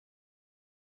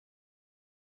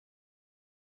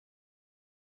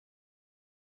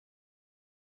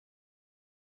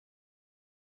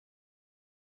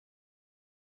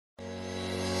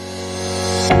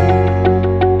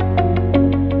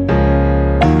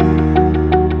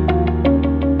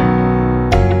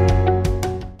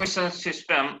transmission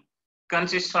system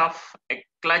consists of a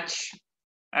clutch,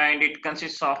 and it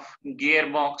consists of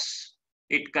gearbox,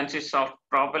 it consists of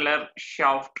propeller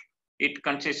shaft, it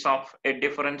consists of a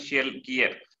differential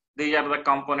gear. These are the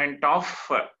component of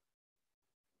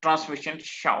transmission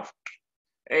shaft.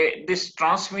 This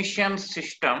transmission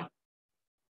system,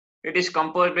 it is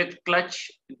composed with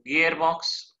clutch,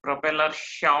 gearbox, propeller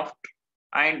shaft,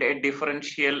 and a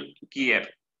differential gear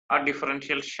or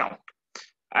differential shaft.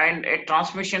 And a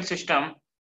transmission system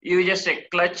uses a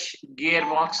clutch,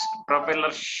 gearbox,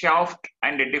 propeller shaft,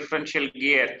 and a differential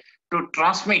gear to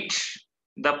transmit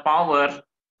the power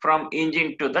from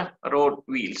engine to the road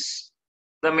wheels.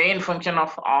 The main function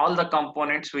of all the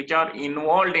components which are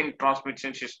involved in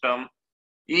transmission system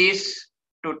is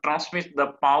to transmit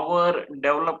the power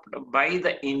developed by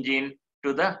the engine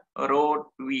to the road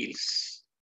wheels.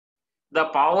 The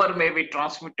power may be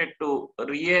transmitted to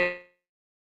rear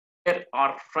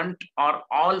or front or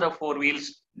all the four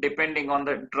wheels depending on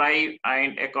the drive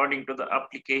and according to the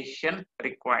application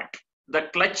required. The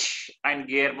clutch and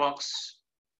gearbox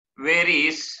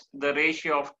varies the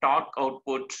ratio of torque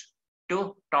output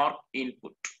to torque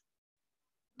input.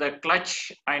 The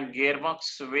clutch and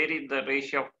gearbox vary the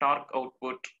ratio of torque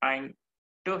output and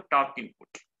to torque input.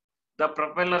 The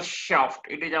propeller shaft,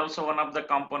 it is also one of the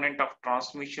component of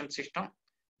transmission system.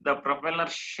 The propeller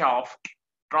shaft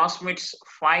transmits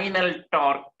final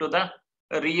torque to the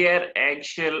rear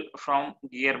axle from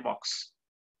gearbox.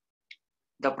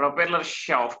 The propeller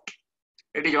shaft,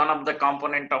 it is one of the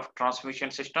component of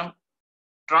transmission system,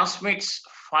 transmits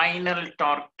final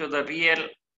torque to the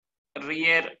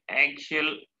rear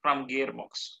axle from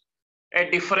gearbox. A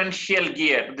differential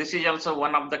gear, this is also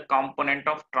one of the component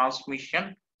of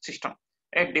transmission system.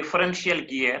 A differential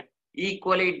gear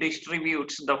equally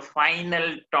distributes the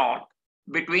final torque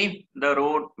between the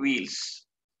road wheels.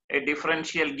 A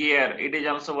differential gear, it is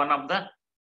also one of the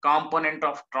component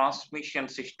of transmission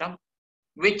system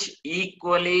which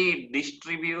equally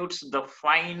distributes the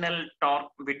final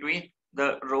torque between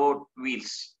the road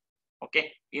wheels.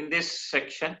 Okay, in this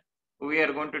section we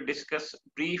are going to discuss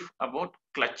brief about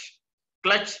clutch.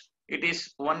 Clutch, it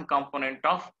is one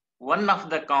of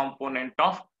the component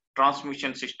of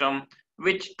transmission system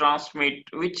which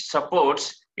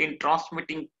supports in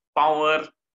transmitting power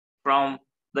from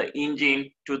the engine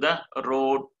to the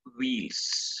road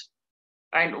wheels.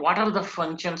 And what are the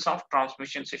functions of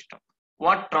transmission system?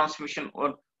 What transmission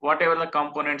or whatever the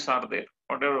components are there,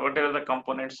 whatever the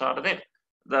components are there,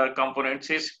 the components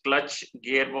is clutch,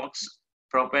 gearbox,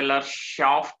 propeller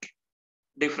shaft,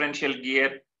 differential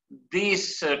gear.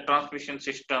 These transmission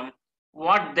system,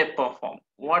 what they perform,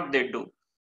 what they do,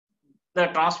 the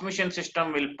transmission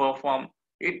system will perform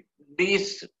it.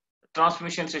 This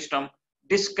transmission system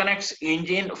disconnects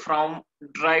engine from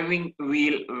driving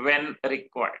wheel when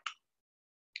required.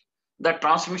 The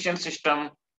transmission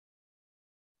system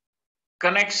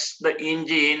connects the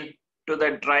engine to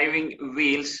the driving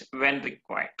wheels when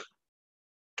required.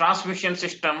 Transmission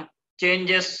system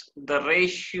changes the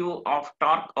ratio of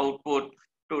torque output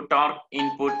to torque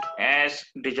input as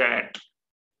desired.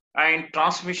 And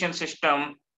transmission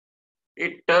system,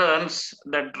 it turns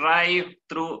the drive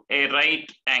through a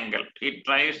right angle. It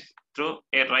drives through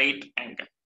a right angle.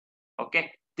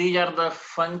 Okay, these are the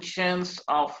functions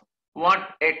of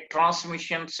what a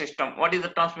transmission system. What is the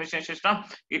transmission system?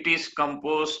 It is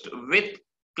composed with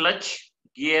clutch,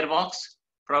 gearbox,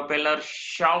 propeller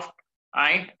shaft,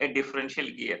 and a differential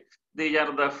gear. These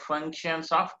are the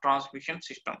functions of transmission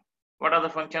system. What are the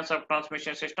functions of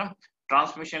transmission system?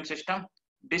 Transmission system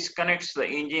disconnects the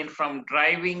engine from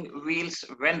driving wheels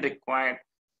when required.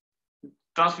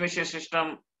 Transmission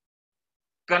system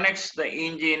connects the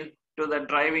engine to the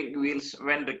driving wheels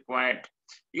when required.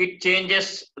 It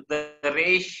changes the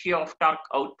ratio of torque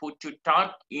output to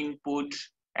torque input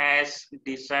as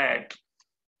desired.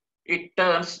 It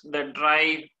turns the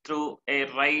drive through a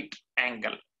right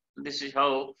angle. This is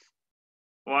how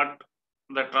what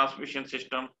the transmission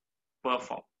system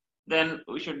perform. Then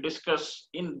we should discuss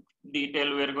in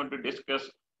detail. We are going to discuss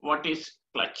what is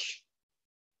clutch.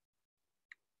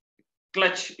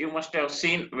 Clutch, you must have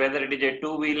seen whether it is a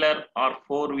two-wheeler or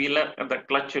four-wheeler, the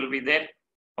clutch will be there.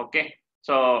 Okay,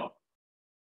 so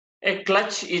a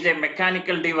clutch is a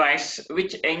mechanical device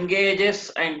which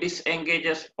engages and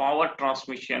disengages power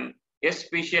transmission,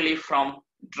 especially from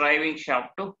driving shaft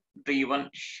to driven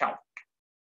shaft.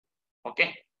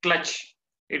 Okay, clutch,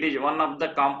 it is one of the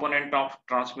component of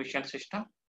transmission system.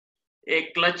 A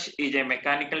clutch is a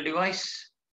mechanical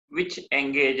device which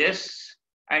engages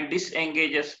and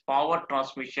disengages power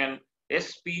transmission,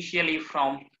 especially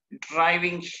from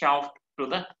driving shaft to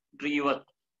the driven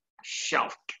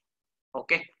shaft.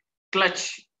 Okay,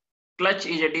 Clutch. Clutch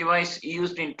is a device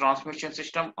used in transmission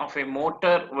system of a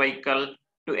motor vehicle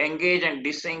to engage and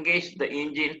disengage the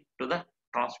engine to the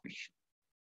transmission.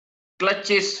 Clutch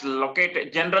is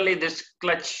located, generally this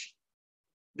clutch,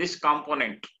 this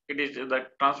component, it is the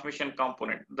transmission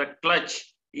component. The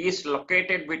clutch is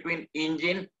located between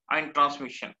engine and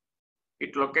transmission.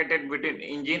 It located between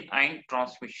engine and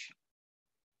transmission.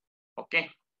 Okay.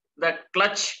 The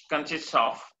clutch consists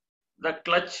of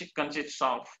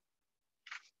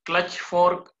clutch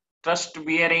fork, thrust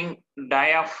bearing,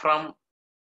 diaphragm,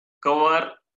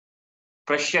 cover,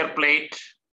 pressure plate,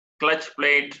 clutch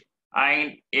plate,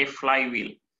 and a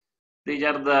flywheel. These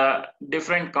are the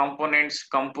different components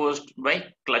composed by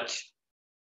clutch.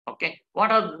 Okay.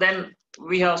 What are then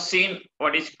we have seen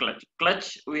what is clutch?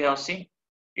 Clutch we have seen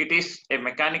it is a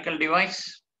mechanical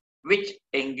device which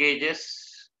engages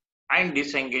and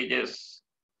disengages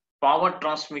power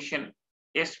transmission,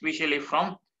 especially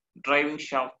from driving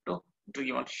shaft to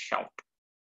driven shaft.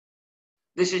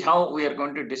 This is how we are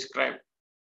going to describe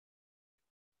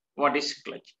what is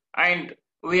clutch. And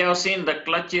we have seen the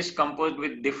clutch is composed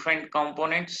with different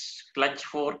components: clutch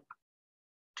fork,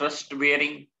 thrust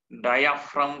bearing,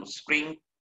 diaphragm spring,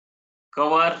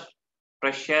 cover,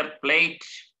 pressure plate,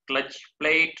 clutch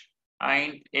plate,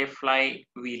 and a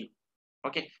flywheel.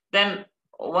 Okay. Then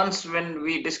once when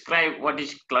we describe what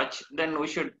is clutch, then we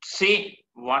should see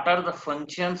what are the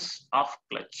functions of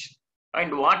clutch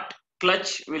and what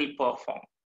clutch will perform.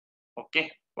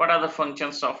 Okay. What are the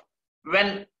functions of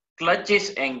when clutch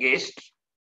is engaged?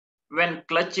 When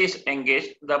clutch is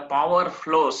engaged, the power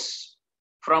flows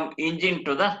from engine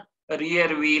to the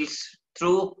rear wheels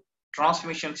through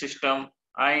transmission system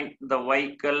and the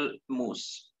vehicle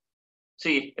moves.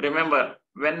 See, remember,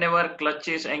 whenever clutch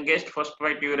is engaged, first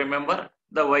point you remember,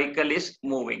 the vehicle is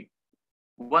moving.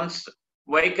 Once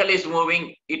vehicle is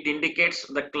moving, it indicates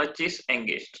the clutch is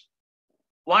engaged.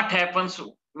 What happens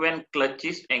when clutch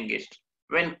is engaged?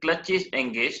 When clutch is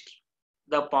engaged,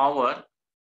 the power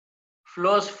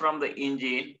flows from the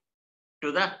engine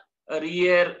to the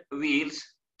rear wheels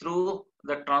through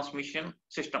the transmission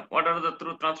system. What are the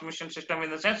through transmission system in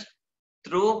the sense?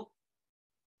 Through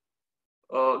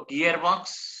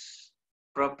gearbox,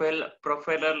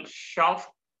 propeller shaft,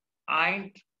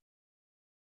 and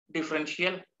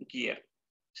differential gear.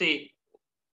 See,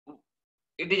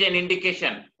 it is an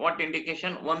indication. What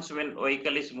indication? Once when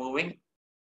vehicle is moving,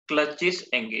 clutch is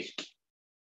engaged.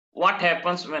 What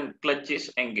happens when clutch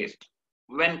is engaged?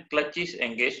 When clutch is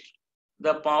engaged,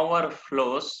 the power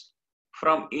flows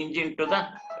from engine to the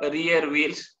rear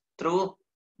wheels through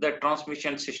the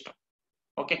transmission system.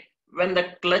 Okay. When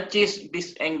the clutch is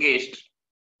disengaged,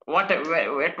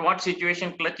 at what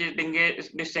situation clutch is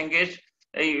disengaged?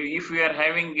 If you are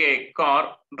having a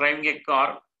car, driving a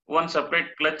car, one separate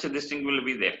clutch, this thing will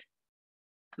be there.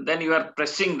 Then you are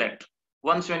pressing that.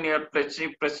 Once when you are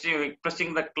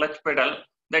pressing the clutch pedal,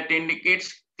 that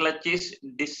indicates clutch is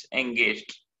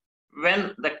disengaged.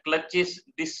 When the clutch is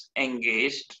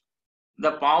disengaged,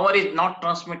 the power is not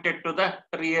transmitted to the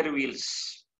rear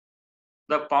wheels.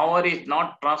 The power is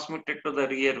not transmitted to the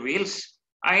rear wheels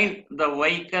and the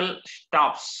vehicle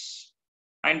stops.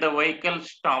 And the vehicle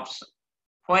stops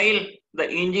while the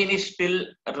engine is still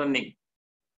running.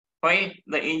 While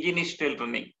the engine is still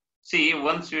running. See,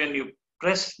 once when you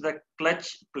press the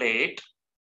clutch plate,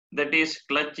 that is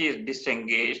clutch is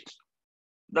disengaged,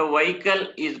 the vehicle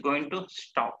is going to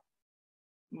stop.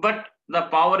 But the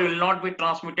power will not be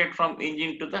transmitted from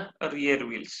engine to the rear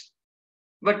wheels.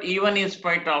 But even in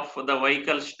spite of the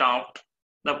vehicle stopped,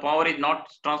 the power is not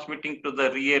transmitting to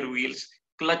the rear wheels,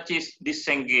 clutch is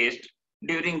disengaged.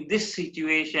 During this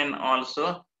situation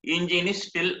also, engine is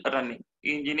still running.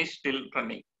 Engine is still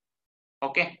running.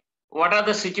 Okay. What are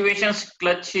the situations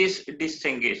clutch is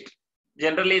disengaged?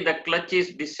 Generally, the clutch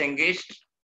is disengaged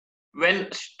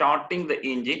when starting the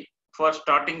engine. For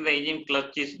starting the engine,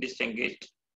 clutch is disengaged.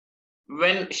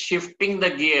 When shifting the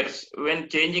gears, when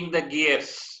changing the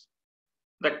gears,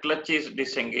 the clutch is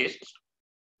disengaged.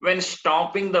 When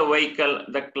stopping the vehicle,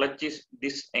 the clutch is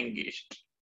disengaged.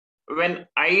 When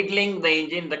idling the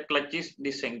engine, the clutch is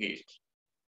disengaged.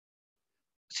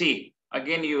 See,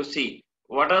 again you see,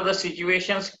 what are the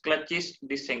situations clutch is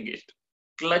disengaged?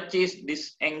 Clutch is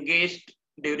disengaged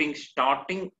during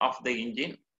starting of the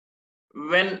engine,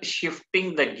 when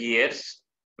shifting the gears,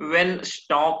 when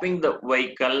stopping the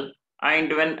vehicle,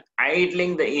 and when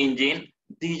idling the engine.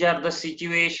 These are the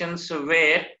situations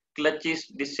where clutch is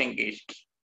disengaged.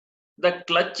 The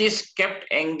clutch is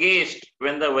kept engaged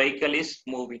when the vehicle is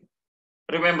moving.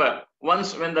 Remember,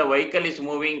 once when the vehicle is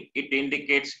moving, it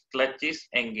indicates clutch is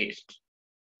engaged.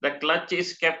 The clutch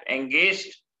is kept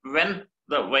engaged when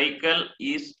the vehicle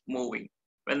is moving.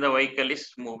 When the vehicle is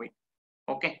moving.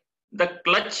 Okay. The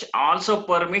clutch also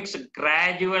permits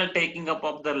gradual taking up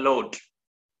of the load.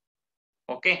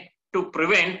 Okay. To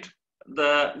prevent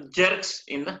the jerks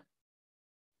in the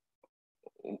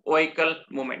vehicle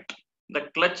movement. The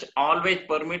clutch always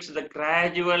permits the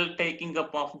gradual taking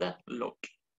up of the load.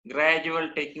 Gradual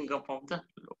taking up of the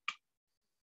load.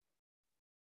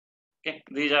 Okay,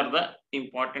 these are the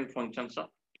important functions of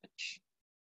clutch.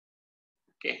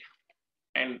 Okay,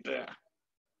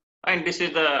 and this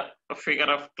is the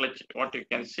figure of clutch. What you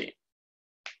can see.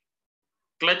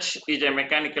 Clutch is a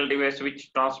mechanical device which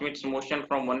transmits motion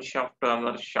from one shaft to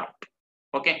another shaft.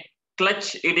 Okay,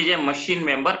 clutch, it is a machine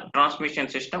member transmission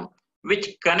system which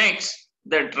connects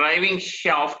the driving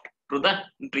shaft to the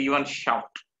driven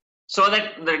shaft so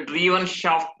that the driven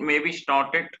shaft may be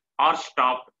started or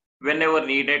stopped whenever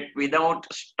needed without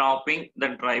stopping the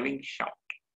driving shaft.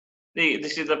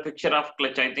 This is the picture of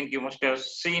clutch. I think you must have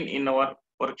seen in our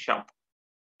workshop,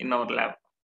 in our lab.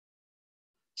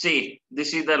 See,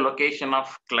 this is the location of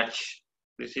clutch.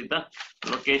 This is the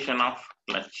location of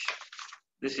clutch.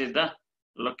 This is the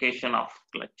location of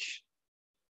clutch.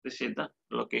 This is the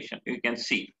location. You can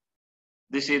see.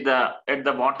 This is the at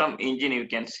the bottom engine. You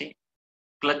can see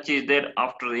clutch is there.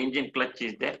 After the engine, clutch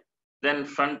is there. Then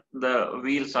front the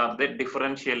wheels are there.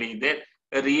 Differential is there.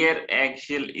 Rear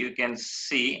axle you can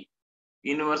see.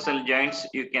 Universal joints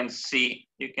you can see.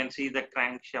 You can see the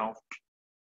crankshaft.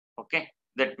 Okay.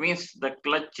 That means the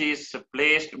clutch is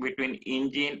placed between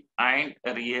engine and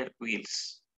rear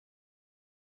wheels.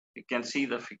 You can see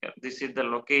the figure. This is the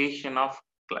location of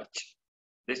clutch.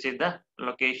 This is the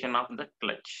location of the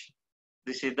clutch.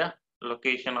 This is the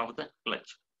location of the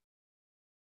clutch.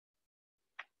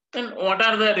 And what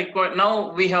are the required?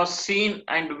 Now we have seen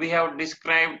and we have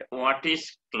described what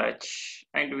is clutch,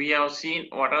 and we have seen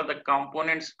what are the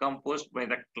components composed by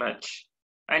the clutch,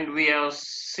 and we have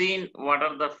seen what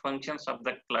are the functions of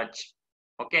the clutch.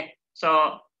 Okay,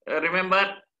 so remember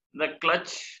the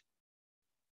clutch.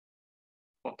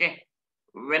 Okay,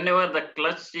 whenever the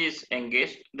clutch is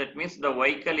engaged, that means the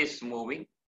vehicle is moving.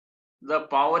 The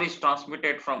power is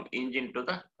transmitted from engine to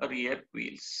the rear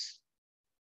wheels.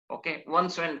 Okay,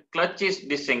 once when clutch is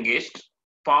disengaged,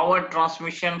 power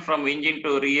transmission from engine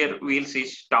to rear wheels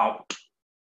is stopped.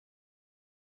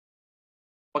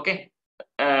 Okay,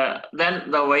 then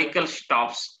the vehicle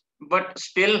stops, but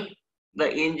still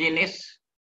the engine is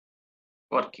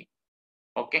working.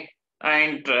 Okay,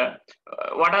 and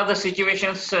what are the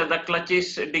situations the clutch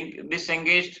is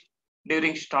disengaged?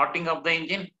 During starting of the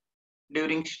engine,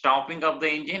 during stopping of the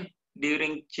engine,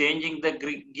 during changing the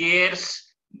gears,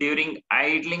 during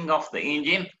idling of the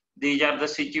engine. These are the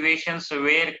situations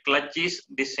where clutch is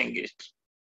disengaged.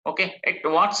 Okay, at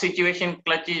what situation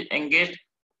clutch is engaged?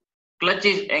 Clutch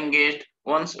is engaged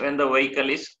once when the vehicle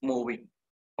is moving.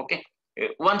 Okay,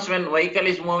 once when vehicle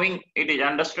is moving, it is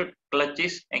understood clutch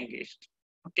is engaged.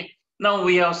 Okay, now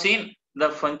we have seen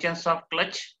the functions of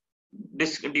clutch,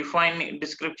 define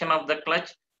description of the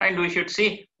clutch, and we should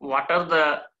see what are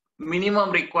the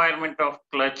minimum requirement of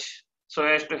clutch so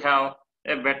as to have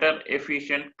a better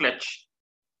efficient clutch.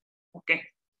 Okay,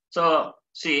 so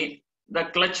see the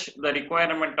clutch, the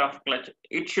requirement of clutch,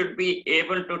 it should be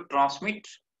able to transmit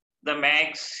the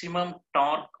maximum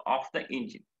torque of the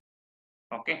engine.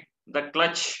 Okay, the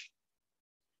clutch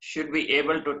should be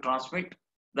able to transmit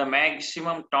the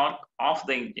maximum torque of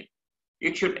the engine.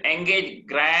 It should engage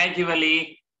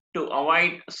gradually to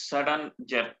avoid sudden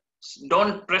jerk.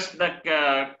 Don't press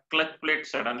the clutch plate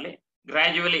suddenly.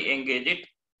 Gradually engage it.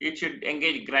 It should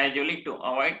engage gradually to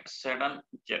avoid sudden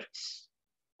jerks.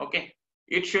 Okay.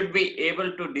 It should be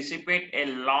able to dissipate a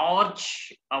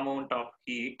large amount of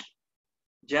heat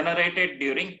generated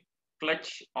during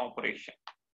clutch operation.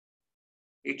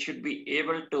 It should be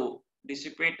able to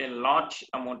dissipate a large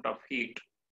amount of heat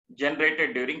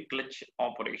generated during clutch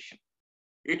operation.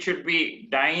 It should be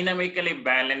dynamically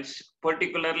balanced,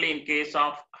 particularly in case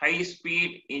of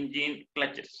high-speed engine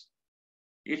clutches.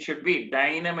 It should be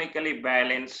dynamically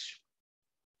balanced,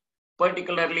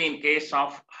 particularly in case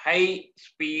of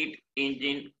high-speed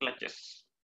engine clutches.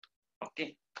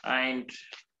 Okay, and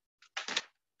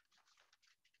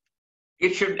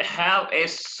it should have a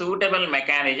suitable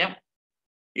mechanism.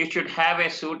 It should have a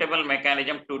suitable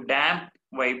mechanism to damp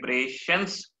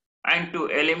vibrations and to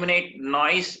eliminate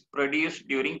noise produced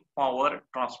during power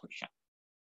transmission.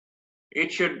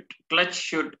 Clutch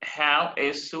should have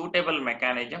a suitable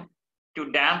mechanism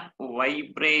to damp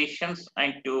vibrations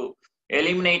and to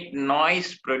eliminate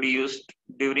noise produced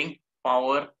during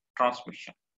power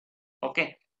transmission.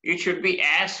 Okay, it should be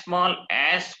as small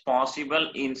as possible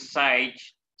in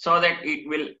size so that it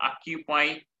will occupy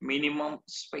minimum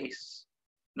space.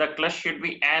 The clutch should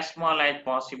be as small as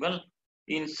possible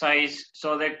in size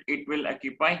so that it will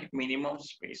occupy minimum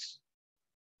space.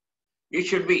 It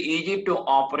should be easy to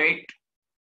operate.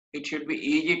 It should be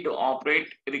easy to operate,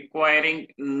 requiring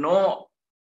no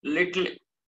little.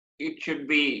 It should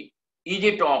be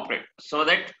easy to operate so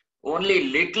that only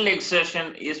little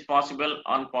exertion is possible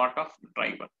on part of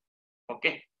driver.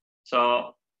 Okay,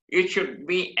 so it should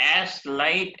be as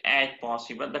light as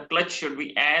possible. The clutch should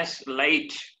be as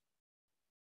light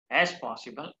as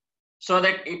possible so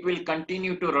that it will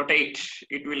continue to rotate.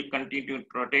 It will continue to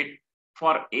rotate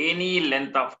for any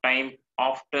length of time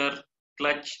after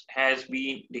clutch has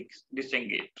been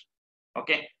disengaged.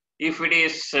 Okay, if it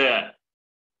is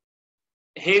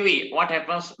heavy, what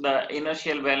happens? The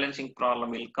inertial balancing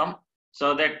problem will come,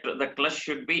 so that the clutch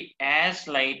should be as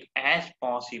light as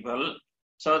possible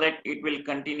so that it will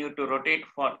continue to rotate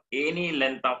for any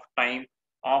length of time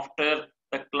after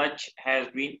the clutch has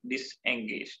been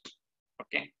disengaged.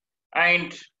 Okay, and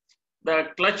the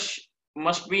clutch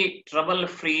must be trouble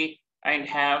free and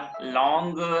have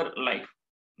longer life.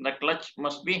 The clutch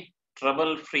must be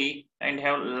trouble free and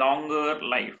have longer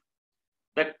life.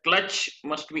 The clutch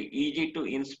must be easy to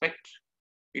inspect.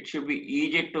 It should be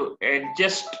easy to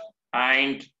adjust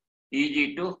and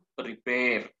easy to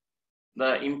repair.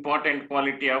 The important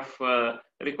quality of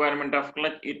requirement of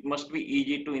clutch, it must be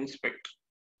easy to inspect.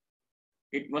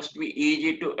 It must be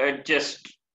easy to adjust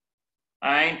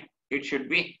and it should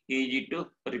be easy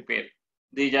to repair.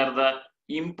 These are the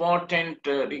important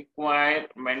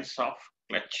requirements of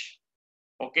clutch.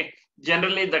 Okay,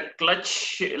 generally the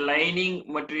clutch lining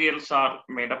materials are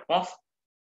made up of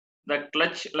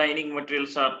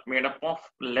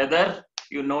leather.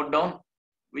 You note down,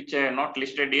 which I have not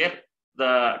listed here.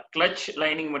 The clutch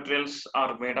lining materials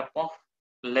are made up of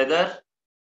leather,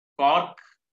 cork,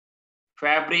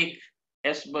 fabric,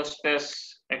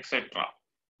 asbestos, etc.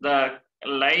 The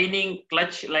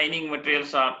clutch lining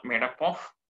materials are made up of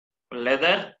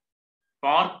leather,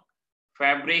 cork,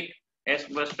 fabric,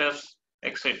 asbestos,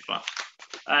 etc.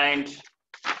 And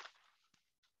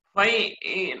why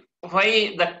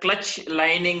the clutch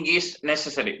lining is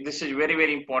necessary? This is very,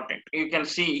 very important. You can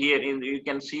see here, you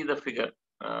can see the figure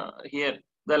here.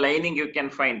 The lining you can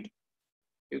find.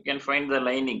 You can find the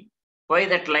lining. Why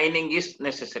that lining is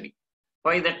necessary?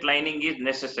 Why that lining is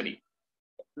necessary?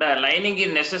 The lining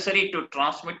is necessary to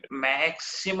transmit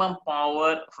maximum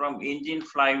power from engine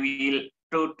flywheel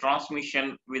to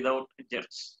transmission without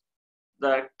jerks.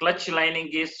 The clutch lining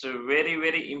is very,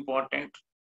 very important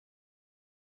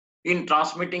in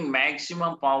transmitting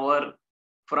maximum power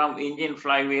from engine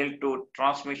flywheel to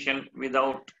transmission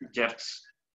without jerks,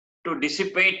 to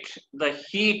dissipate the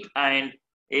heat and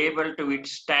able to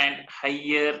withstand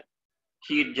higher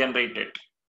heat generated,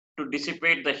 to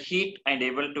dissipate the heat and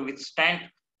able to withstand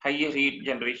higher heat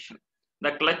generation.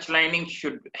 The clutch lining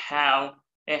should have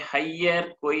a higher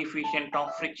coefficient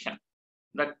of friction.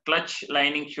 The clutch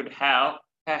lining should have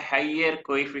a higher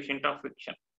coefficient of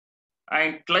friction.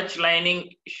 And clutch lining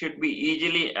should be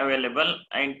easily available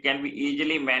and can be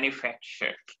easily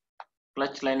manufactured.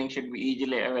 Clutch lining should be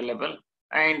easily available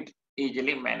and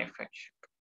easily manufactured.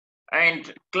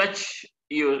 And clutch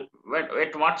use,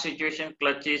 at what situation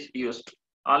clutch is used?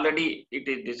 Already it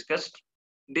is discussed.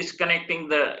 Disconnecting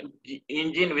the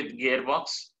engine with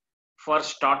gearbox, for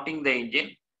starting the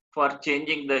engine, for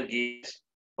changing the gears,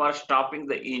 for stopping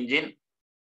the engine,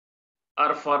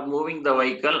 or for moving the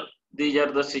vehicle. These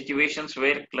are the situations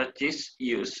where clutch is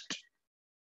used.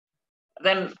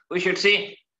 Then we should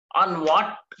see on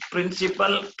what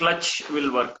principle clutch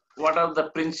will work. What are the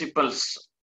principles?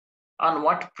 On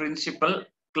what principle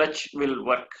clutch will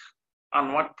work?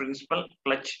 On what principle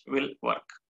clutch will work?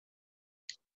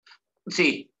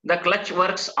 See, the clutch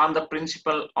works on the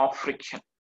principle of friction.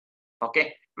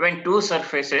 Okay, when two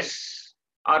surfaces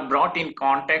are brought in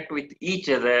contact with each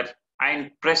other and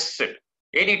pressed,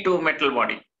 any two metal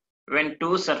body, when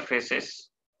two surfaces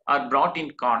are brought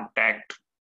in contact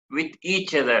with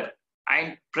each other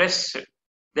and pressed,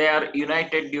 they are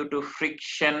united due to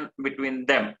friction between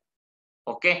them.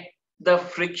 Okay, the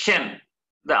friction,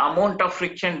 the amount of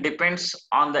friction depends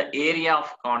on the area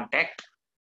of contact.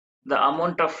 The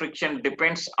amount of friction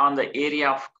depends on the area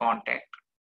of contact,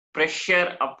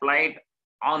 pressure applied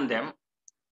on them,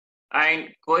 and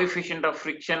coefficient of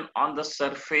friction on the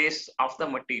surface of the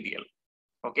material.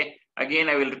 Okay, again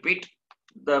I will repeat,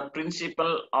 the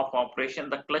principle of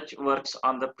operation, the clutch works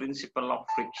on the principle of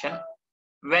friction.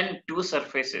 When two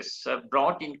surfaces are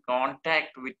brought in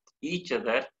contact with each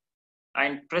other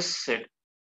and pressed,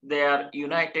 they are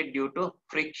united due to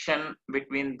friction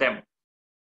between them.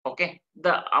 Okay,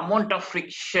 the amount of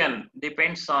friction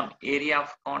depends on area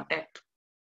of contact,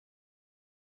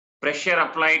 pressure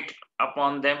applied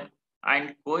upon them,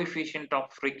 and coefficient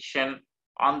of friction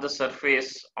on the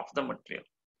surface of the material.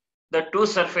 The two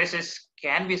surfaces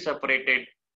can be separated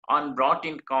or brought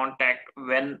in contact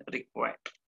when required.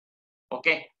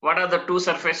 Okay, what are the two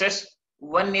surfaces?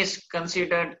 One is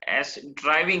considered as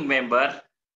driving member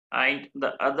and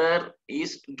the other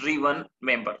is driven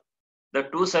member. The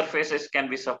two surfaces can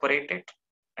be separated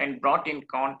and brought in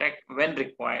contact when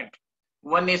required.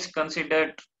 One is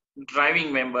considered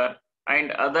driving member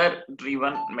and other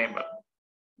driven member.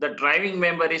 The driving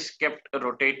member is kept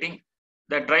rotating.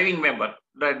 The driving member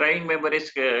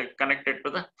is connected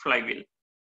to the flywheel.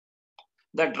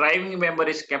 The driving member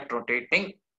is kept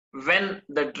rotating. When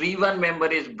the driven member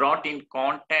is brought in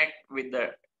contact with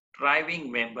the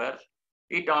driving member,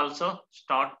 it also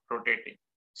start rotating.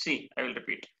 See, I will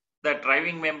repeat. The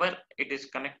driving member, it is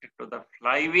connected to the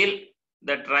flywheel.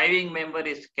 The driving member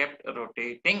is kept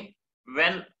rotating.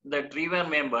 When the driven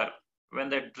member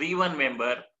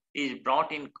is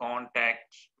brought in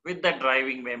contact with the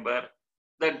driving member,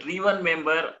 the driven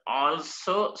member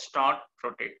also start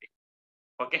rotating.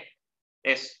 Okay.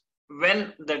 Yes,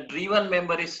 when the driven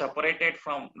member is separated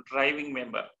from driving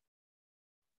member,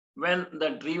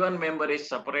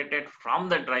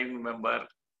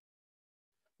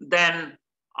 then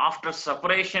after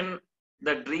separation,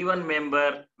 the driven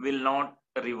member will not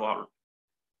revolve.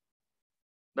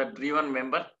 The driven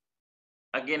member,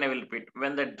 again I will repeat,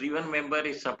 when the driven member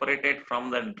is separated from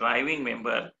the driving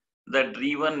member, the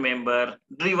driven member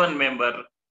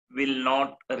will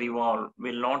not revolve,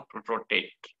 will not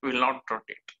rotate.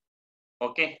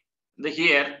 Okay.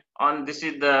 Here on this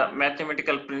is the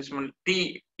mathematical principle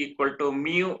T equal to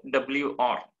mu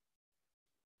WR,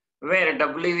 where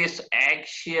W is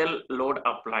axial load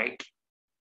applied,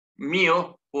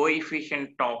 mu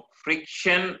coefficient of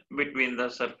friction between the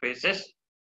surfaces,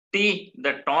 T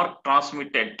the torque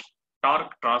transmitted, or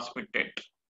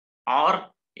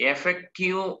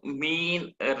effective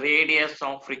mean radius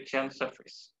of friction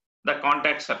surface, the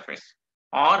contact surface,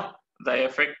 or the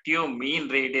effective mean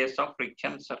radius of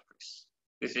friction surface.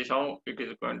 This is how it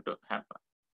is going to happen.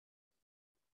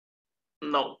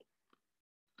 Now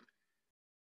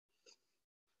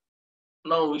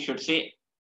we should see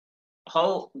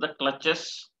how the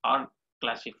clutches are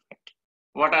classified.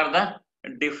 What are the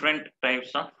different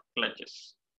types of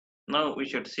clutches? Now we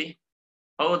should see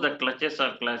how the clutches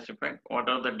are classified. What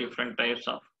are the different types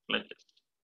of clutches?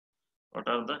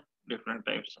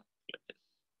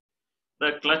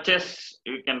 The clutches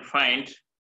you can find.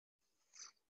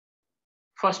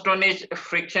 First one is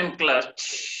friction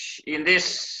clutch. In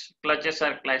this, clutches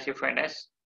are classified as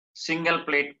single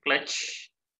plate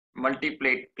clutch,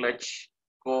 multi-plate clutch,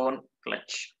 cone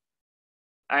clutch.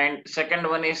 And second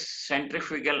one is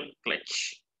centrifugal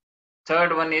clutch.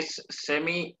 Third one is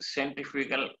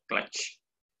semi-centrifugal clutch.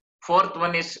 Fourth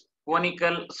one is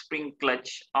conical spring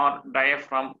clutch or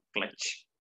diaphragm clutch.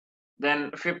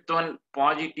 Then fifth one,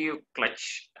 positive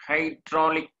clutch,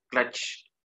 hydraulic clutch,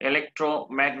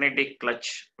 electromagnetic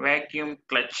clutch, vacuum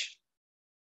clutch,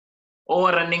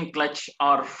 overrunning clutch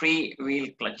or free wheel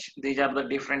clutch. These are the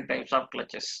different types of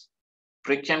clutches.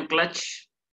 Friction clutch.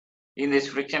 In this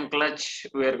friction clutch,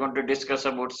 we are going to discuss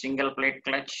about single plate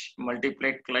clutch,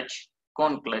 multi-plate clutch,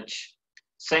 cone clutch,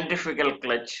 centrifugal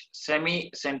clutch,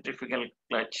 semi-centrifugal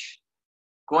clutch,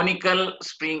 conical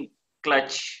spring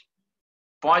clutch,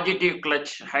 positive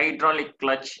clutch, hydraulic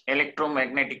clutch,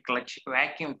 electromagnetic clutch,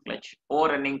 vacuum clutch,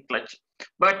 overrunning clutch.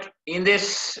 But in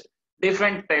this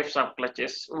different types of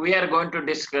clutches, we are going to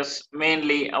discuss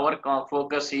mainly our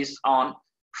focus is on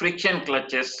friction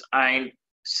clutches and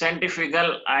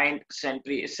centrifugal and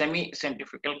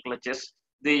semi-centrifugal clutches.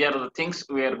 These are the things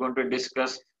we are going to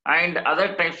discuss. And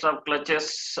other types of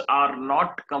clutches are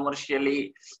not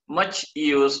commercially much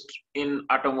used in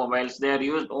automobiles. They are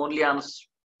used only on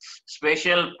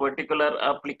special particular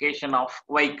application of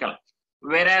vehicle,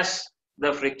 whereas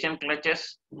the friction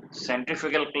clutches,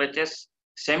 centrifugal clutches,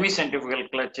 semi-centrifugal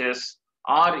clutches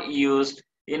are used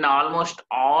in almost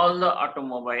all the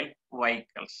automobile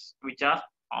vehicles which are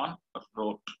on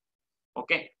road.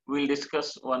 Okay, we'll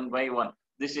discuss one by one.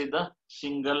 This is the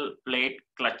single plate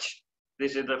clutch.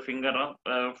 This is the figure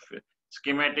of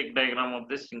schematic diagram of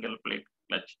this single plate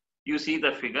clutch. You see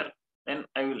the figure, then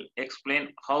I will explain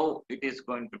how it is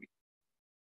going to be.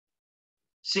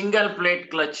 Single plate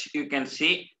clutch, you can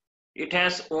see it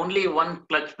has only one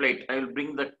clutch plate. I will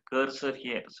bring the cursor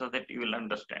here so that you will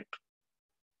understand.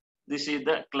 This is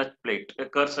the clutch plate. The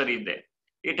cursor is there.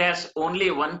 It has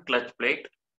only one clutch plate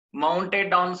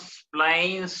mounted on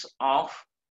splines of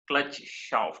clutch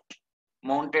shaft,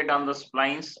 mounted on the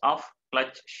splines of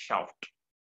clutch shaft.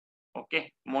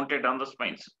 Okay, mounted on the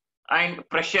spines. And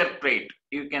pressure plate,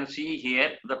 you can see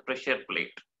here the pressure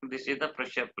plate. This is the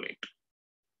pressure plate.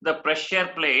 The pressure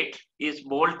plate is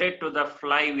bolted to the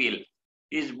flywheel,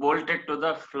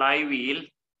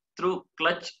 through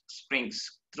clutch springs,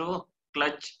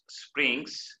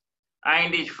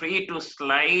 and is free to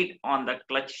slide on the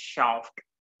clutch shaft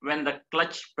when the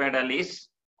clutch pedal is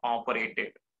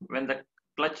operated.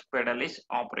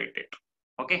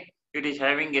 Okay, it is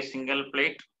having a single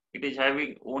plate. It is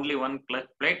having only one clutch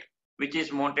plate, which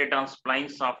is mounted on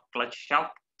splines of clutch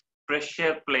shaft.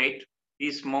 Pressure plate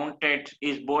is bolted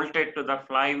to the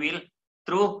flywheel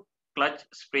through clutch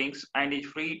springs and is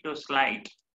free to slide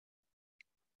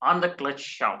on the clutch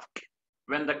shaft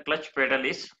when the clutch pedal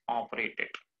is operated.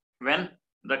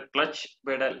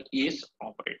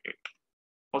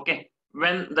 Okay,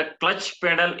 when the clutch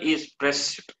pedal is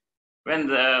pressed, when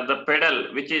the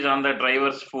pedal which is on the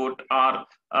driver's foot or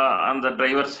on the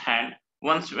driver's hand,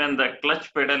 when the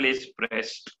clutch pedal is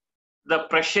pressed, the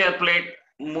pressure plate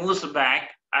moves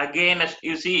back again. As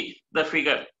you see the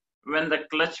figure, when the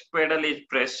clutch pedal is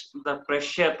pressed, the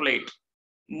pressure plate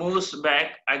moves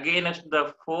back against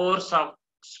the force of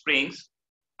springs,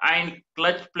 and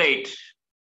clutch plate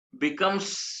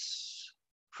becomes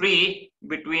free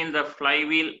between the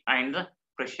flywheel and the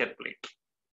pressure plate.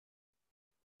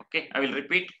 Okay, I will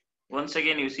repeat once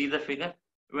again. You see the figure,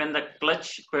 when the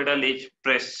clutch pedal is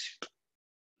pressed,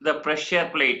 the pressure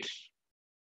plate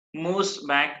moves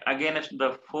back against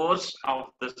the force of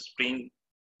the spring,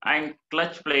 and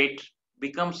clutch plate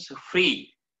becomes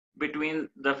free between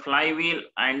the flywheel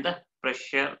and the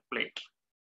pressure plate.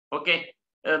 Okay,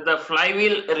 the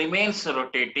flywheel remains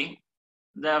rotating.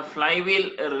 That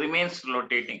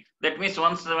means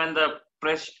once when the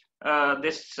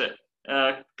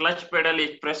clutch pedal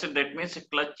is pressed, that means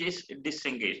clutch is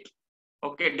disengaged.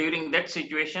 Okay, during that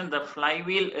situation, the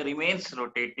flywheel remains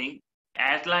rotating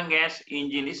as long as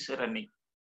engine is running.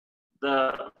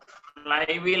 The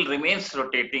flywheel remains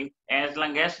rotating as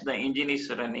long as the engine is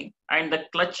running, and the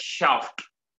clutch shaft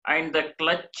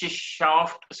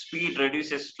speed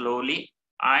reduces slowly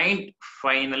and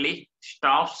finally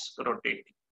stops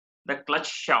rotating. The clutch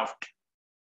shaft,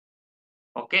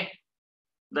 okay,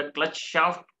 the clutch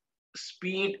shaft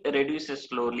speed reduces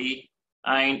slowly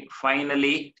and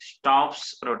finally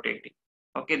stops rotating.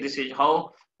 Okay, this is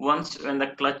how once when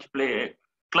the clutch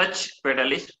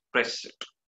pedal is pressed.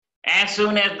 As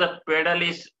soon as the pedal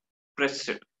is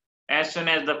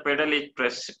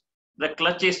pressed, the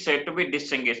clutch is said to be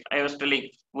disengaged. I was telling,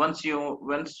 once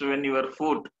when your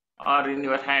foot or in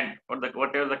your hand or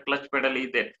whatever the clutch pedal is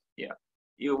there, yeah,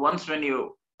 once when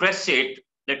you press it,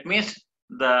 that means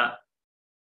the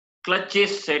clutch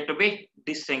is said to be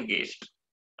disengaged.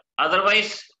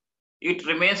 Otherwise, it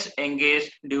remains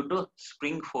engaged due to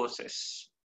spring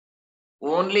forces.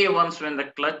 Only once when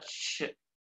the clutch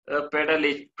pedal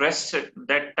is pressed,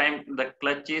 that time the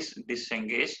clutch is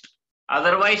disengaged.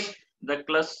 Otherwise, the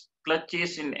clutch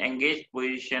is in engaged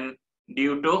position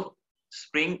due to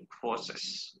spring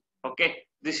forces. Okay,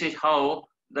 this is how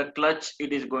the clutch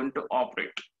it is going to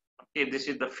operate. Okay, this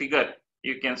is the figure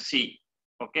you can see.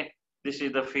 Okay, this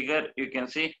is the figure you can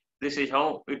see. This is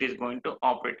how it is going to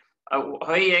operate.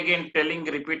 Why again telling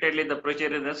repeatedly the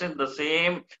pressure in the sense, the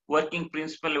same working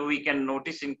principle we can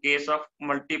notice in case of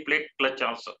multi-plate clutch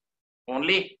also.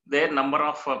 Only their number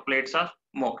of plates are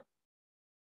more.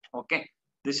 Okay,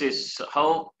 this is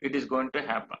how it is going to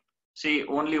happen. See,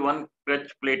 only one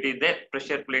clutch plate is there.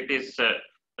 Pressure plate is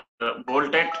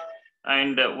bolted,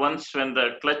 and once when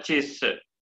clutch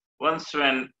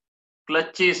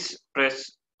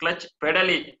pedal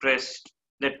is pressed,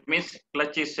 that means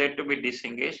clutch is said to be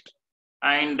disengaged,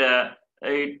 and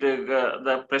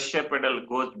the pressure pedal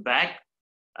goes back,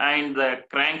 and the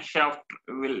crankshaft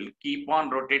will keep on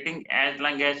rotating as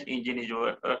long as engine is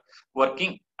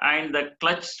working, and the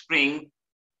clutch spring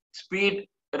speed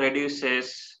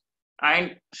reduces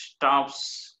and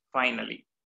stops finally.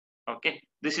 Okay,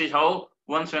 this is how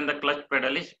once when the clutch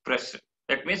pedal is pressed,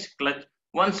 that means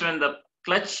once when the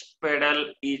clutch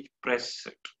pedal is pressed,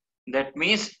 that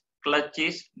means clutch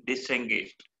is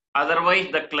disengaged. Otherwise,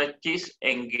 the clutch is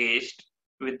engaged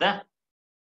with the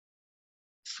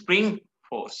spring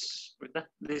force.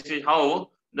 This is how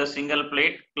the single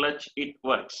plate clutch it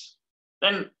works.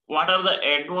 Then what are the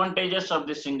advantages of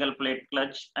the single plate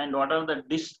clutch, and what are the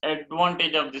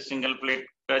disadvantages of the single plate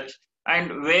clutch,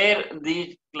 and where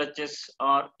these clutches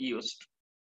are used?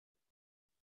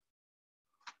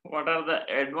 What are the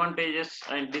advantages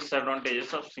and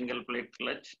disadvantages of single plate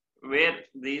clutch, where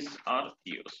these are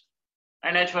used?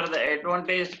 And as far as the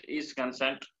advantage is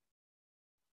concerned,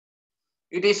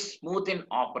 it is smooth in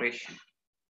operation.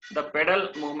 The pedal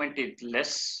movement is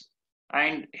less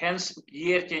and hence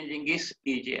gear changing is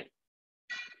easier.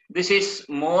 This is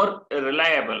more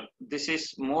reliable. This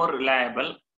is more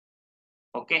reliable.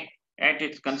 Okay. And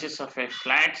it consists of a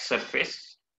flat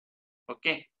surface.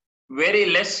 Okay. Very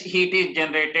less heat is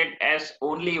generated as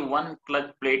only one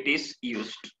clutch plate is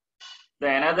used. The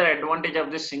another advantage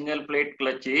of this single plate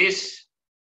clutch is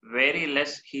very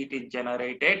less heat is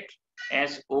generated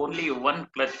as only one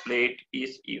clutch plate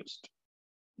is used.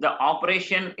 The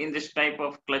operation in this type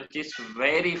of clutch is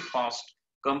very fast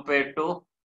compared to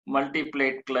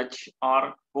multi-plate clutch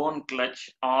or cone clutch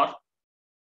or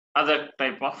other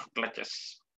type of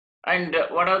clutches. And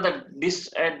what are the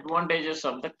disadvantages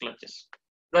of the clutches?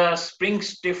 The spring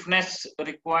stiffness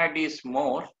required is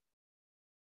more,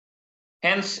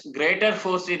 hence greater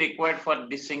force is required for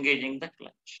disengaging the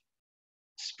clutch.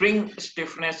 Spring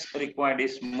stiffness required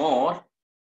is more,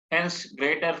 hence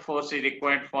greater force is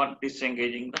required for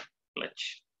disengaging the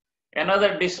clutch.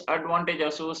 Another disadvantage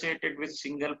associated with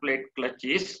single plate clutch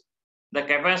is the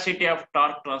capacity of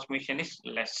torque transmission is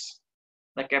less.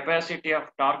 The capacity of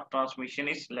torque transmission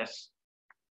is less.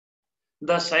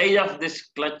 The size of this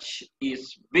clutch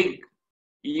is big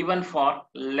even for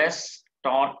less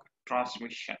torque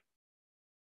transmission.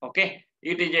 Okay,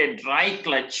 it is a dry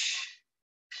clutch,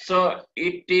 so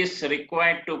it is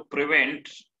required to prevent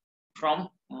from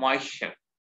moisture.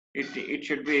 It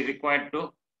should be required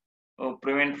to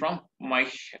prevent from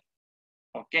moisture.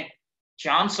 Okay,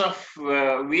 chance of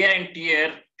wear and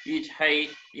tear is high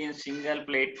in single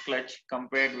plate clutch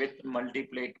compared with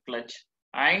multi-plate clutch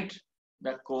and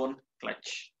the cone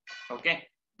clutch. Okay,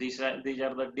 these are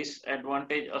the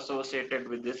disadvantage associated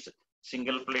with this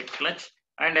single plate clutch.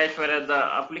 And as far as the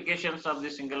applications of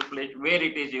the single plate, where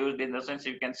it is used, in the sense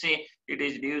you can see it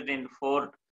is used in Ford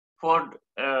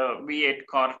V8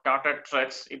 car, Tata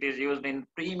trucks. It is used in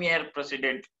Premier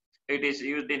President. It is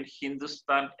used in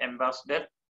Hindustan Ambassador.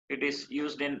 It is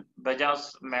used in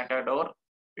Bajaj Matador.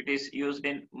 It is used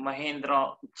in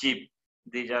Mahindra Jeep.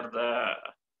 These are the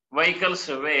vehicles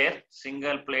where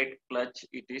single plate clutch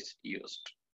it is used.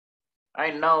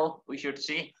 And now we should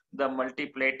see the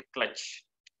multi-plate clutch.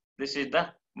 This is the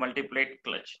multi-plate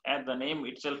clutch. As the name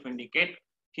itself indicate,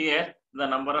 here the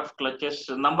number of clutches,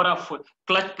 number of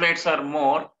clutch plates are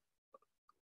more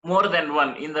than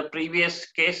one. In the previous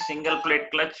case, single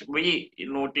plate clutch, we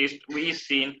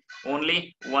seen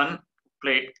only one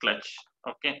plate clutch.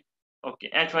 Okay.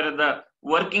 As far as the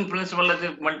working principle of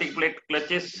the multi-plate clutch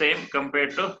is same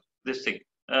compared to this thing,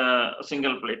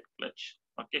 single plate clutch.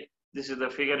 Okay. This is the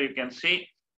figure you can see.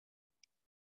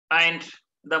 And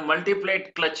the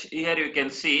multi-plate clutch, here you can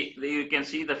see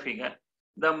the figure.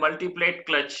 The multi-plate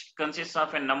clutch consists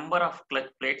of a number of clutch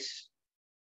plates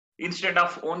instead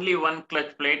of only one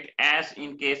clutch plate, as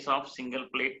in case of single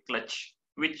plate clutch,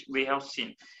 which we have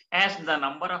seen. As the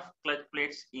number of clutch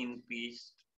plates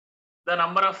increased, the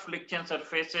number of friction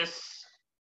surfaces,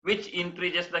 which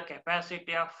increases the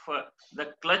capacity of the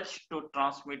clutch to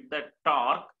transmit the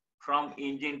torque from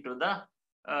engine to the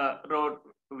road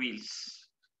wheels.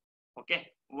 Okay,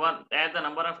 as the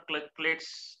number of clutch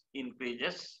plates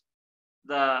increases,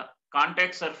 the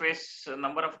contact surface,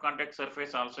 number of contact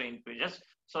surface also increases,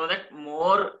 so that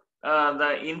more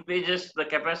increases the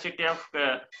capacity of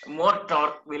more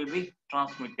torque will be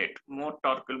transmitted. More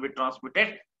torque will be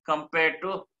transmitted compared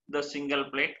to the single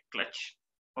plate clutch.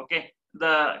 Okay,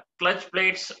 the clutch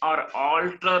plates are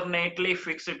alternately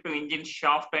fixed to engine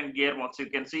shaft and gearbox. You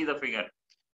can see the figure.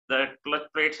 The clutch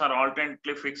plates are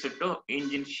alternately fixed to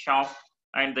engine shaft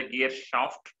and the gear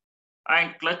shaft,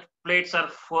 and clutch plates are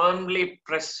firmly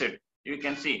pressed. You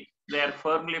can see they are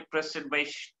firmly pressed by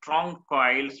strong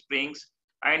coil springs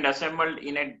and assembled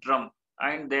in a drum.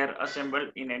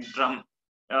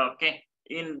 Okay,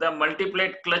 in the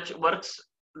multi-plate clutch works,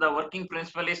 the working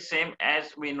principle is same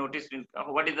as we noticed in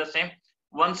what is the same.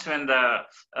 Once when the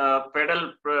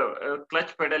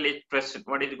clutch pedal is pressed,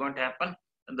 what is going to happen?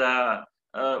 The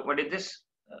what is this?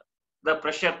 The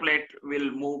pressure plate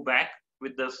will move back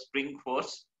with the spring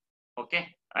force. Okay,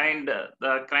 and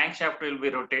the crankshaft will be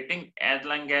rotating as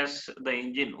long as the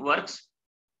engine works.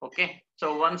 Okay,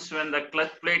 so once when the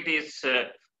clutch plate is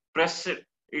pressed,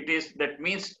 that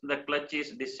means the clutch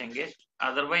is disengaged.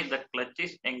 Otherwise, the clutch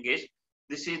is engaged.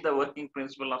 This is the working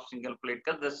principle of single plate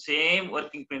clutch. The same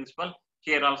working principle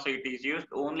here also it is used.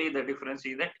 Only the difference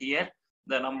is that here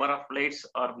the number of plates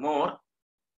are more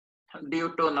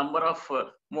due to number of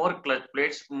more clutch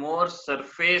plates, more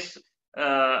surface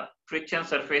friction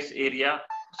surface area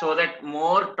so that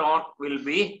more torque will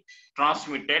be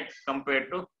transmitted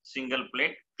compared to single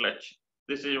plate clutch.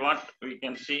 This is what we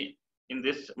can see in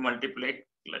this multi-plate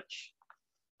clutch.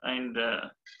 And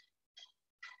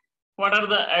what are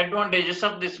the advantages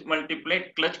of this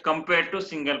multi-plate clutch compared to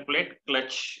single plate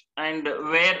clutch, and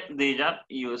where these are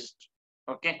used?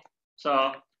 Okay,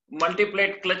 so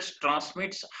multi-plate clutch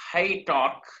transmits high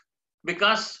torque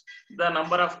because the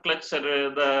number of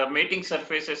the mating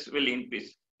surfaces will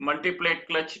increase. Multi-plate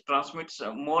clutch transmits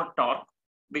more torque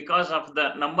because of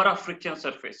the number of friction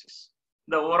surfaces.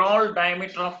 The overall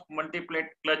diameter of multi-plate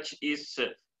clutch is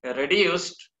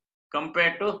reduced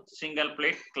compared to single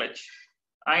plate clutch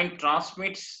and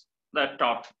transmits the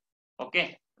torque.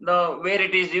 Okay, the where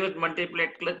it is used,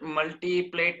 multi-plate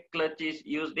clutch is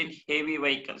used in heavy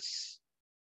vehicles,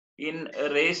 in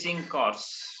racing cars.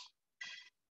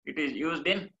 It is used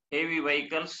in heavy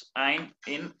vehicles and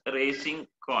in racing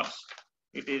cars.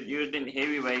 It is used in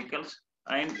heavy vehicles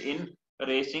and in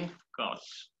racing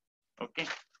cars. Okay,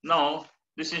 now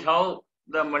this is how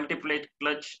the multi-plate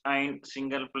clutch and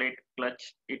single plate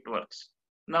clutch it works.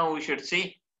 Now we should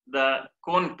see the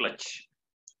cone clutch.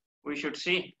 We should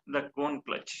see the cone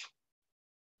clutch.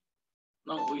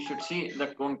 Now we should see the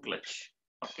cone clutch.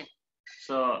 Okay,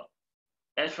 so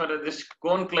as far as this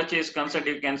cone clutch is concerned,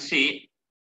 you can see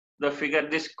the figure.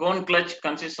 This cone clutch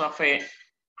consists of a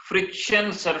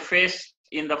friction surface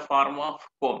in the form of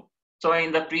cone. So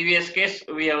in the previous case,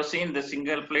 we have seen the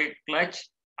single plate clutch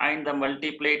and the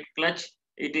multi-plate clutch.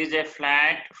 It is a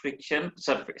flat friction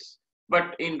surface.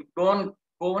 But in cone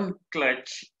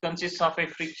clutch consists of a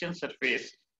friction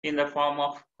surface in the form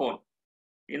of cone.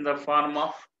 In the form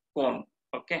of cone.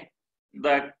 Okay.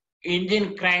 The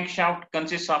engine crankshaft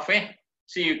consists of a,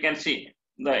 see, you can see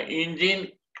the engine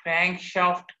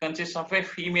crankshaft consists of a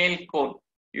female cone.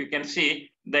 You can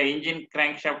see the engine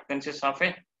crankshaft consists of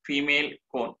a female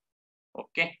cone.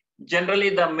 Okay.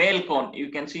 Generally, the male cone, you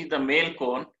can see the male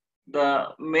cone. The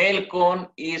male cone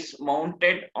is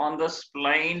mounted on the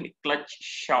splined clutch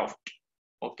shaft.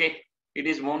 Okay. It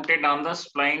is mounted on the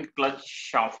splined clutch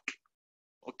shaft.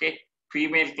 Okay.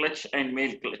 Female clutch and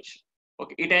male clutch.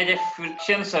 Okay. It has a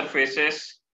friction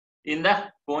surfaces in the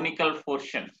conical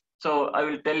portion. So I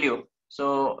will tell you.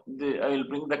 So I will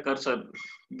bring the cursor.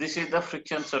 This is the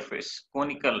friction surface,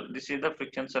 conical. This is the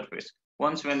friction surface.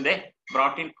 Once when they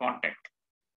brought in contact.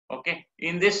 Okay.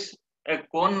 In this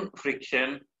cone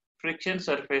friction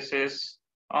surfaces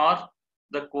are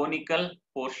the conical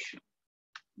portion.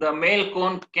 The male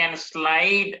cone can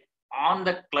slide on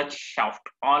the clutch shaft.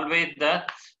 Always the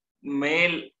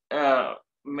male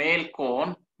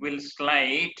cone will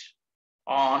slide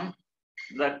on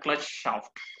the clutch shaft.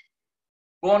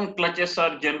 Cone clutches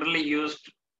are generally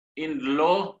used in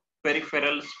low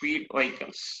peripheral speed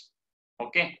vehicles.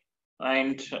 Okay,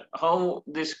 and how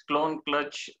this cone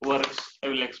clutch works, I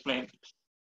will explain.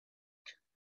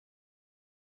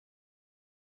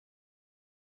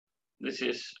 This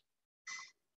is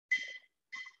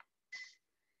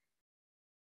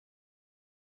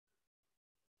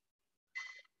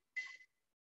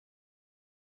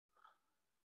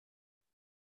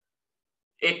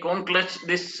a cone clutch.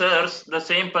 This serves the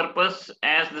same purpose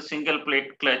as the single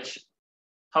plate clutch.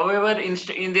 However,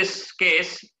 in this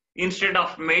case, instead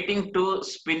of mating to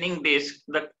spinning disc,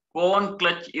 the cone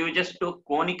clutch uses two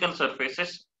conical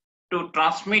surfaces to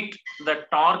transmit the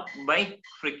torque by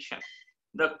friction.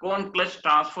 The cone clutch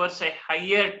transfers a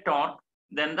higher torque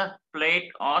than the plate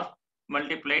or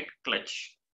multi-plate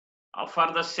clutch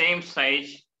for the same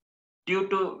size due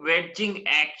to wedging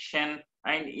action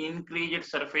and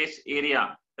increased surface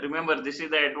area. Remember, this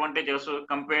is the advantage also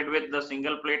compared with the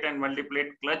single plate and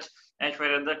multi-plate clutch as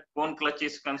far as the cone clutch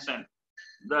is concerned.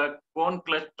 The cone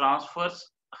clutch transfers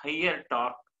higher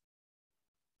torque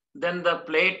than the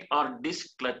plate or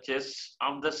disc clutches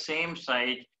of the same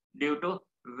size due to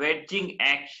wedging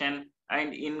action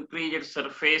and increased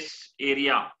surface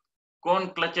area.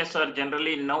 Cone clutches are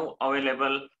generally now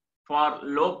available for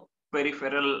low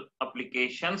peripheral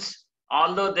applications,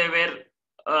 although they were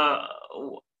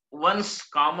once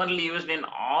commonly used in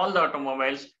all the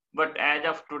automobiles, but as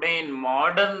of today in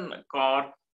modern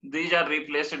car, these are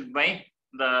replaced by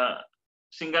the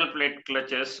single plate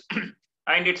clutches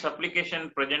and its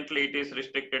application presently it is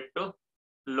restricted to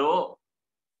low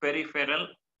peripheral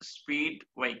speed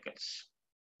vehicles.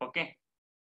 Okay.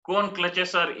 Cone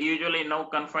clutches are usually now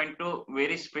confined to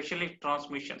very specialist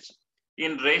transmissions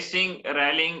in racing,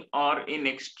 rallying, or in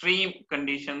extreme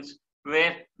conditions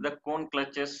where the cone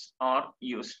clutches are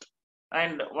used.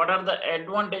 And what are the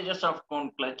advantages of cone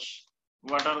clutch?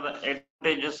 What are the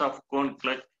advantages of cone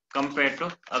clutch compared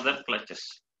to other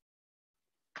clutches?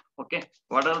 Okay,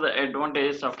 what are the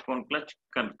advantages of cone clutch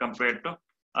compared to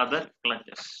other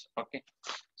clutches? Okay,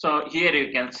 so here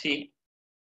you can see.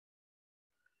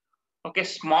 Okay,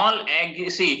 small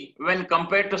see, when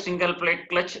compared to single plate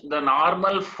clutch, the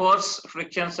normal force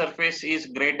friction surface is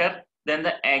greater than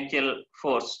the axial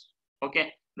force.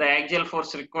 Okay, the axial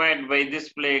force required by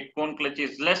this plate cone clutch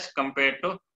is less compared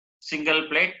to single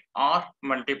plate or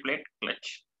multi-plate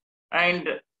clutch. And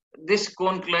this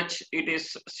cone clutch, it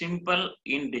is simple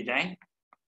in design.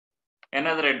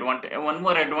 Another advantage, one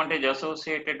more advantage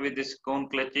associated with this cone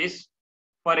clutch is,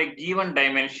 for a given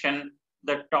dimension,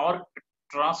 the torque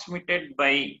transmitted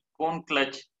by cone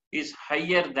clutch is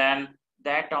higher than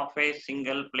that of a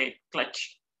single plate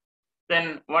clutch.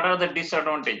 Then what are the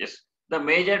disadvantages? The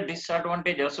major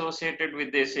disadvantage associated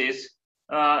with this is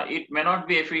it may not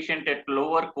be efficient at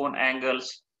lower cone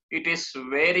angles. It is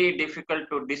very difficult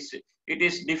to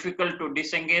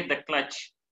disengage the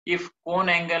clutch if cone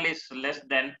angle is less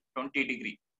than 20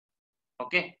 degree.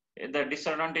 Okay, the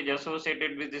disadvantage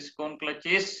associated with this cone clutch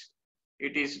is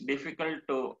it is difficult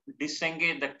to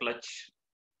disengage the clutch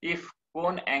if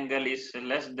cone angle is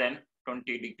less than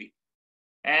 20 degree,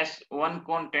 as one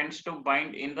cone tends to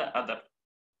bind in the other.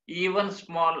 Even a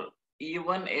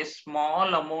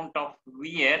small amount of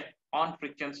wear on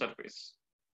friction surface,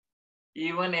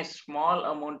 even a small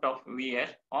amount of wear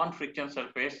on friction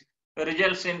surface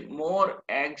results in more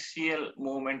axial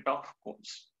movement of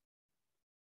cones,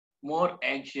 more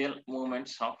axial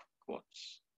movements of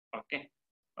cones. Okay,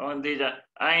 these are,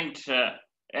 and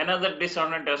another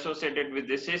disadvantage associated with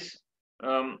this is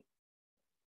um,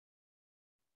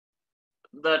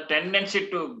 the tendency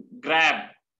to grab,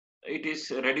 it is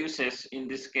reduces in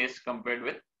this case compared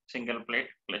with single plate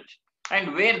clutch.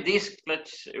 And where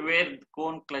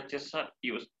cone clutches are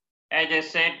used, as I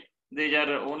said, these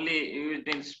are only used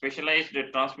in specialized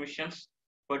transmissions,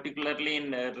 particularly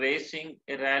in racing,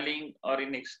 rallying, or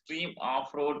in extreme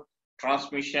off-road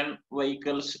transmission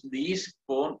vehicles. These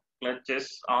cone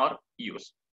clutches are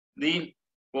used. The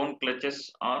cone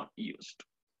clutches are used.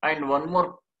 And one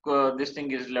more this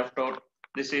thing is left out.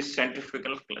 This is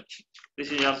centrifugal clutch.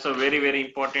 This is also very, very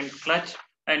important clutch,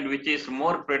 and which is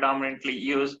more predominantly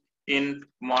used in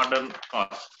modern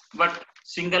cars. But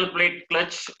single plate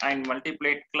clutch and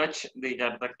multi-plate clutch, these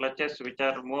are the clutches which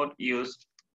are more used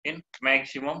in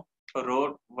maximum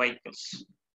road vehicles.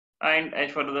 And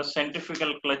as far as the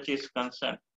centrifugal clutch is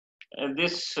concerned,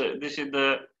 this is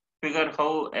the figure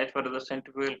how, as far as the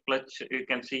centrifugal clutch, you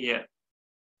can see here.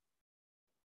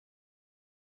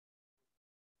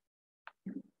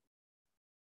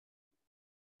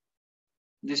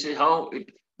 This is how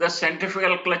the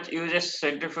centrifugal clutch uses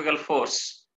centrifugal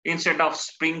force instead of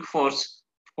spring force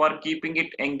for keeping it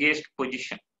engaged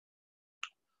position.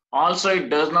 Also, it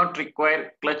does not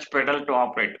require clutch pedal to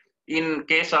operate. In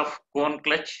case of cone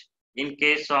clutch, in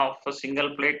case of a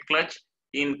single plate clutch,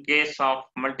 in case of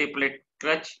multi-plate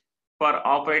clutch, for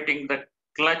operating the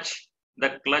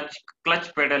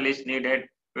clutch pedal is needed,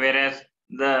 whereas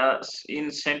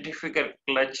in centrifugal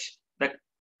clutch, the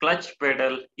clutch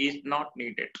pedal is not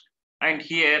needed. And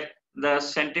here the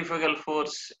centrifugal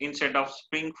force instead of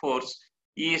spring force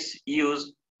is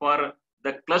used for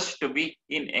the clutch to be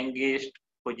in engaged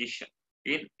position.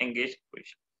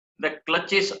 The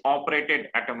clutch is operated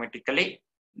automatically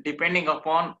depending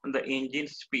upon the engine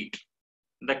speed.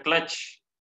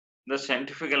 The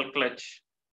centrifugal clutch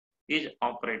is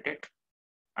operated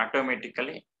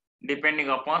automatically depending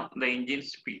upon the engine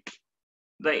speed.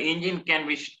 The engine can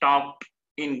be stopped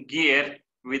in gear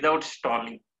without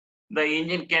stalling. The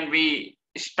engine can be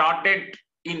started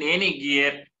in any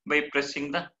gear by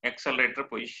pressing the accelerator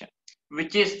position,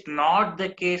 which is not the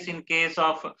case in case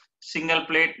of single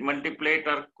plate, multi-plate,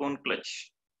 or cone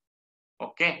clutch.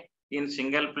 Okay, in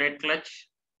single plate clutch,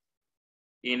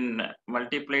 in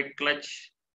multi-plate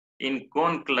clutch, in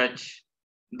cone clutch,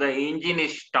 the engine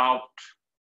is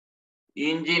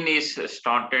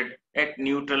started at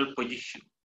neutral position.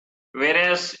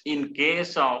 Whereas in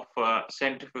case of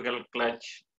centrifugal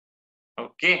clutch,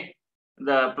 okay,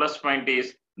 the plus point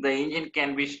is the engine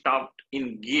can be stopped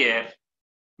in gear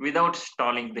without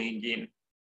stalling the engine.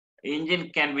 Engine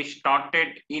can be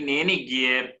started in any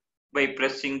gear by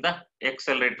pressing the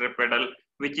accelerator pedal,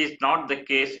 which is not the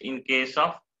case in case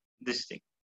of this thing.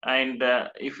 And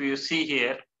if you see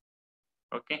here,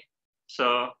 okay,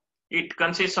 so it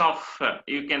consists of,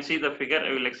 you can see the figure,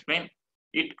 I will explain.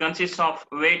 It consists of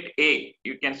weight A,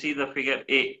 you can see the figure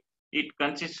A. It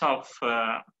consists of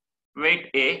weight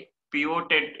A,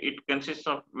 pivoted, it consists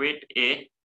of weight A,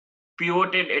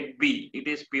 pivoted at B, it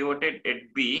is pivoted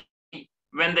at B.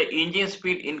 When the engine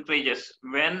speed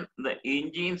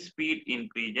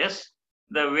increases,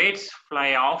 The weights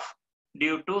fly off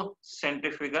due to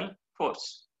centrifugal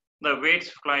force. The weights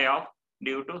fly off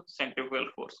due to centrifugal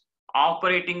force.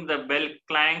 Operating the bell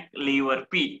crank lever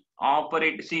P.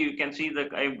 See, you can see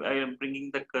that I am bringing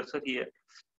the cursor here.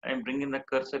 I am bringing the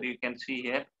cursor, you can see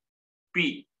here,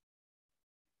 P.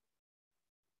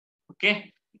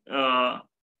 Okay.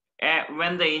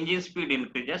 When the engine speed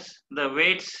increases, the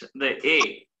weights,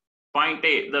 point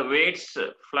A, the weights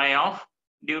fly off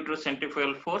due to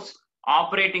centrifugal force,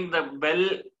 operating the bell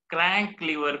crank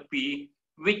lever P,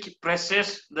 which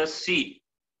presses the C.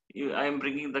 I am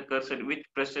bringing the cursor, which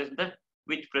presses the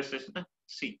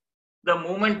C. The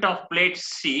movement of plate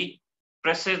C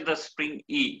presses the spring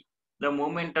E. The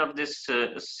movement of this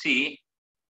C,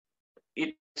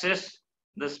 it presses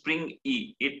the spring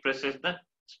E. It presses the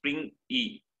spring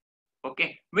E.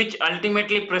 Okay, which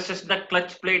ultimately presses the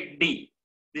clutch plate D.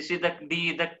 This is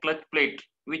the clutch plate,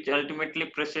 which ultimately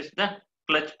presses the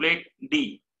clutch plate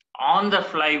D on the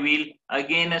flywheel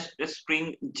against the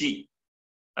spring G.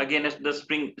 Against the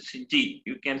spring G,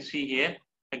 you can see here,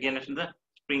 against the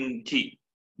spring G.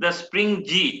 The spring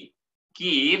G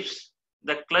keeps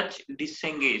the clutch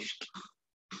disengaged.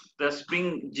 The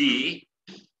spring G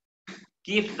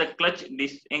keeps the clutch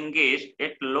disengaged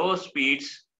at low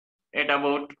speeds at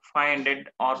about 500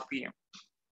 RPM.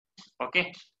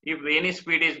 Okay, if any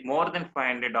speed is more than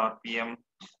 500 RPM,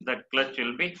 the clutch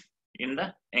will be in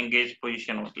the engaged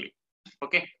position only.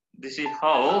 Okay, this is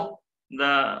how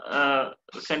the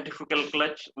centrifugal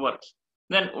clutch works.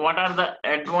 Then what are the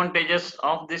advantages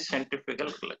of this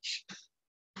centrifugal clutch?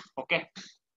 Okay,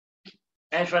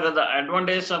 as far as the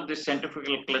advantages of this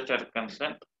centrifugal clutch are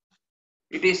concerned,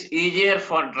 it is easier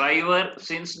for driver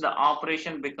since the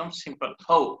operation becomes simple.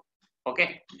 How?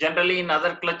 Okay, generally in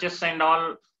other clutches and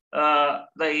all,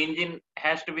 the engine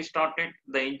has to be started.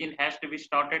 The engine has to be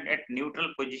started at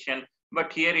neutral position.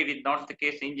 But here it is not the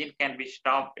case. Engine can be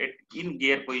stopped in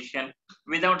gear position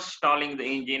without stalling the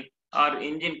engine, or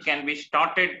engine can be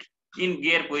started in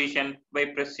gear position by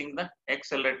pressing the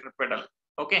accelerator pedal.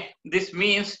 Okay, this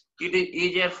means it is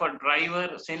easier for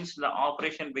driver since the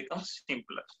operation becomes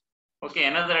simpler. Okay,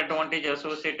 another advantage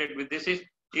associated with this is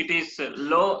it is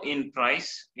low in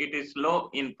price. It is low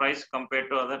in price compared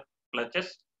to other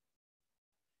clutches.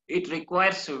 It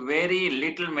requires very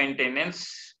little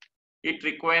maintenance. It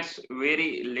requires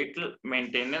very little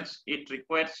maintenance. It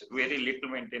requires very little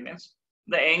maintenance.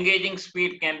 The engaging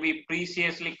speed can be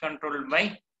precisely controlled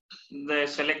by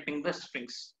selecting the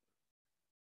springs.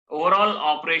 Overall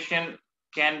operation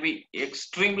can be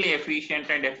extremely efficient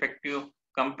and effective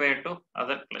compared to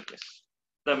other clutches.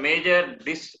 The major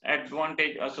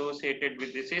disadvantage associated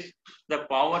with this is the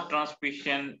power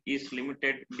transmission is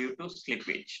limited due to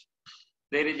slippage.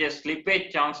 There is a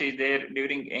slippage chance is there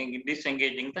during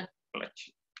disengaging the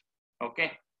clutch.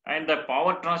 Okay, and the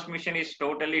power transmission is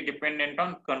totally dependent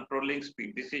on controlling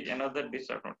speed. This is another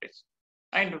disadvantage.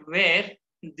 And where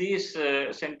these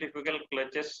centrifugal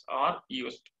clutches are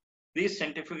used. These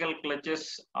centrifugal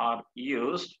clutches are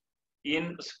used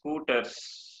in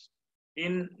scooters,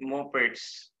 in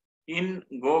mopeds, in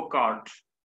go-kart.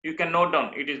 You can note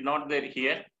down, it is not there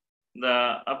here.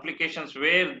 The applications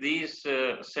where these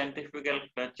centrifugal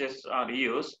clutches are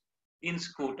used in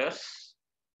scooters,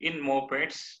 in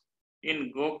mopeds,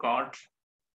 in go-kart,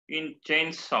 in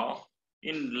chainsaw,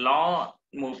 in lawn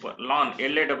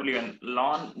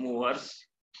movers,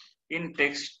 in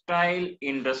textile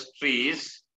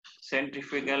industries,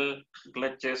 centrifugal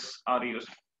clutches are used.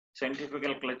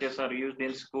 Centrifugal clutches are used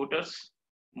in scooters,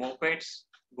 mopeds,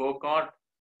 go-kart,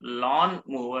 lawn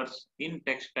movers, in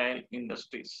textile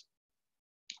industries.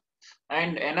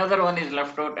 And another one is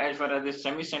left out as far as the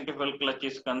semi-centrifugal clutch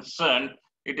is concerned.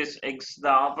 It is the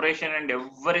operation and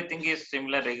everything is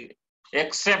similar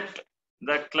except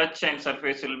the clutch and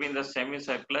surface will be in the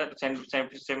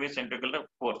semi-centrifugal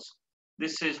force.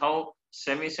 This is how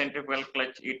semi-centrifugal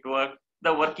clutch it works.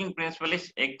 The working principle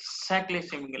is exactly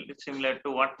similar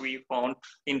to what we found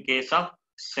in case of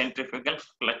centrifugal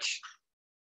clutch.